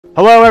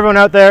Hello everyone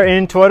out there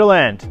in Toyota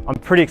land. I'm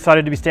pretty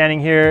excited to be standing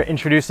here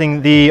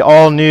introducing the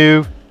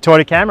all-new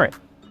Toyota Camry.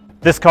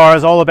 This car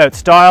is all about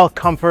style,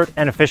 comfort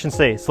and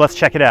efficiency, so let's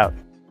check it out.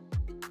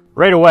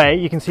 Right away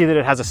you can see that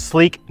it has a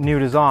sleek new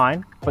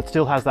design but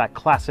still has that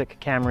classic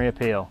Camry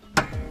appeal.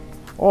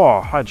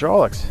 Oh,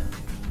 hydraulics.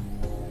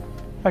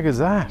 How good is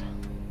that?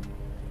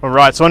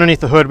 Alright, so underneath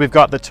the hood we've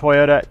got the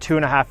Toyota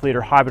 2.5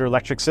 litre hybrid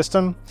electric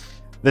system.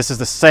 This is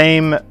the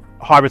same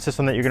hybrid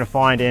system that you're going to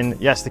find in,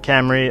 yes, the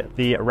Camry,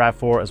 the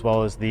RAV4, as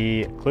well as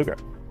the Kluger.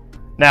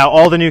 Now,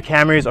 all the new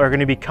Camrys are going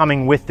to be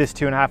coming with this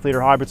 2.5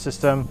 litre hybrid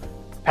system.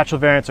 Petrol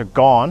variants are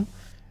gone,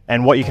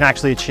 and what you can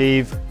actually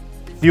achieve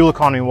fuel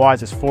economy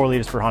wise is 4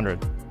 litres per 100.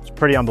 It's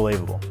pretty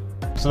unbelievable.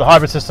 So the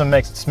hybrid system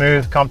makes it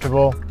smooth,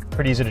 comfortable,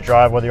 pretty easy to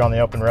drive whether you're on the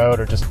open road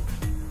or just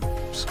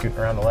scooting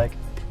around the lake.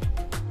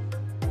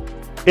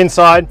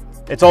 Inside,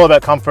 it's all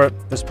about comfort.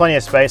 There's plenty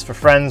of space for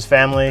friends,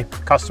 family,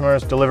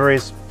 customers,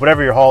 deliveries,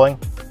 whatever you're hauling.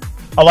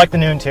 I like the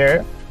new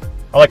interior.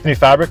 I like the new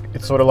fabric.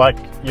 It's sort of like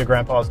your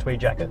grandpa's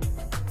tweed jacket.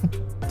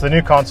 So the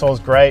new console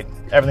is great.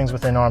 Everything's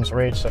within arm's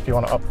reach. So if you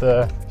want to up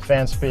the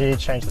fan speed,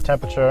 change the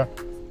temperature,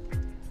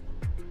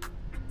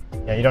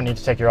 yeah, you don't need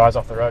to take your eyes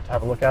off the road to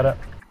have a look at it.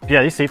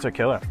 Yeah, these seats are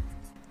killer.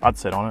 I'd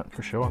sit on it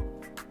for sure.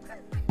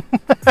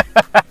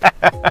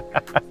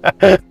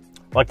 I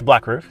like the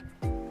black roof.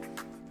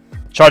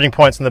 Charging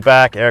points in the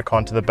back,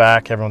 aircon to the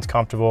back, everyone's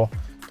comfortable.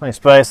 Plenty of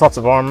space, lots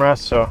of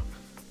armrests, so a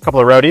couple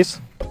of roadies.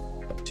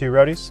 2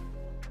 roadies,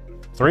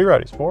 3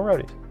 roadies, 4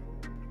 roadies.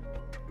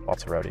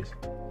 Lots of roadies.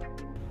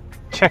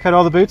 Check out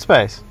all the boot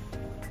space.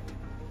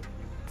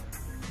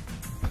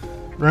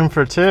 Room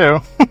for 2.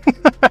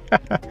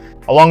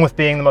 Along with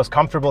being the most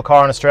comfortable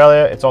car in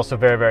Australia, it's also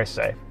very, very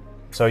safe.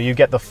 So you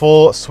get the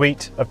full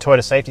suite of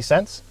Toyota Safety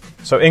Sense.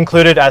 So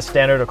included as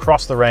standard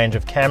across the range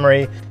of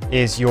Camry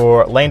is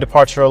your lane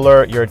departure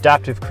alert, your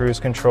adaptive cruise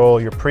control,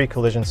 your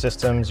pre-collision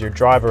systems, your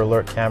driver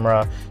alert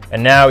camera,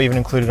 and now even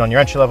included on your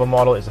entry-level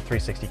model is a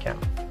 360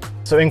 camera.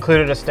 So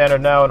included as standard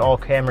now in all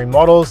Camry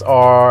models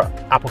are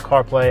Apple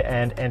CarPlay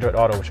and Android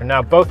Auto, which are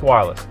now both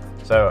wireless.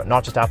 So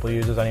not just Apple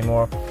users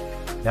anymore.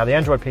 Now the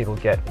Android people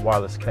get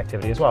wireless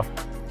connectivity as well.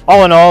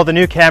 All in all, the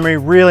new Camry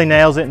really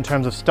nails it in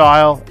terms of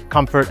style,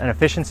 comfort, and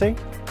efficiency.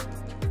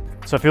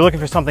 So if you're looking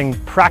for something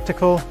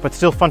practical, but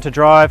still fun to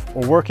drive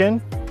or work in,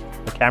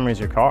 the Camry is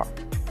your car.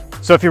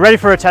 So if you're ready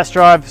for a test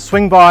drive,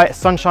 swing by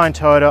Sunshine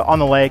Toyota on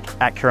the lake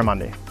at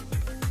Currimundi.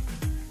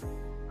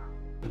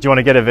 Do you want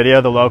to get a video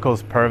of the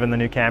locals perving the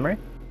new Camry?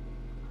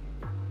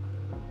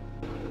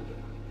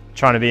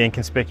 Trying to be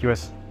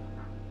inconspicuous.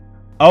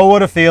 Oh,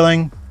 what a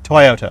feeling,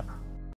 Toyota.